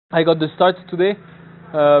I got the start today,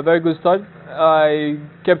 very good start. I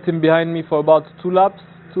kept him behind me for about 3 laps.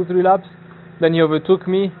 Then he overtook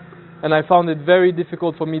me, and I found it very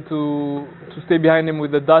difficult for me to stay behind him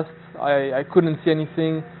with the dust. I couldn't see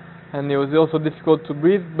anything, and it was also difficult to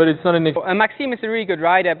breathe, but it's not an issue. Maxime is a really good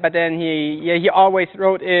rider, but then he always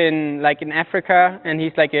rode in Africa, and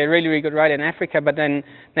he's like a really, really good rider in Africa. But then,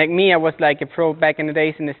 like me, I was like a pro back in the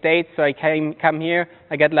days in the States, so I come here,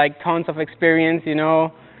 I got like tons of experience, you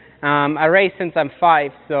know. I race since I'm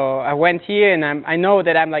 5, so I went here, and I know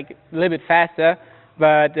that I'm like a little bit faster,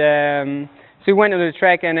 but so we went to the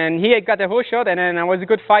track, and then he got the whole shot, and then it was a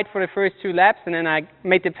good fight for the first 2 laps, and then I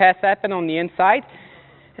made the pass happen on the inside.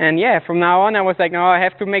 And yeah, from now on I was like, no, I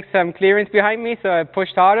have to make some clearance behind me, so I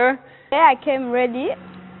pushed harder. Yeah, I came ready.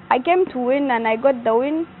 I came to win, and I got the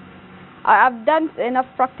win. I've done enough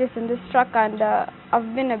practice in this track, and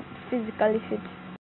I've been physically fit.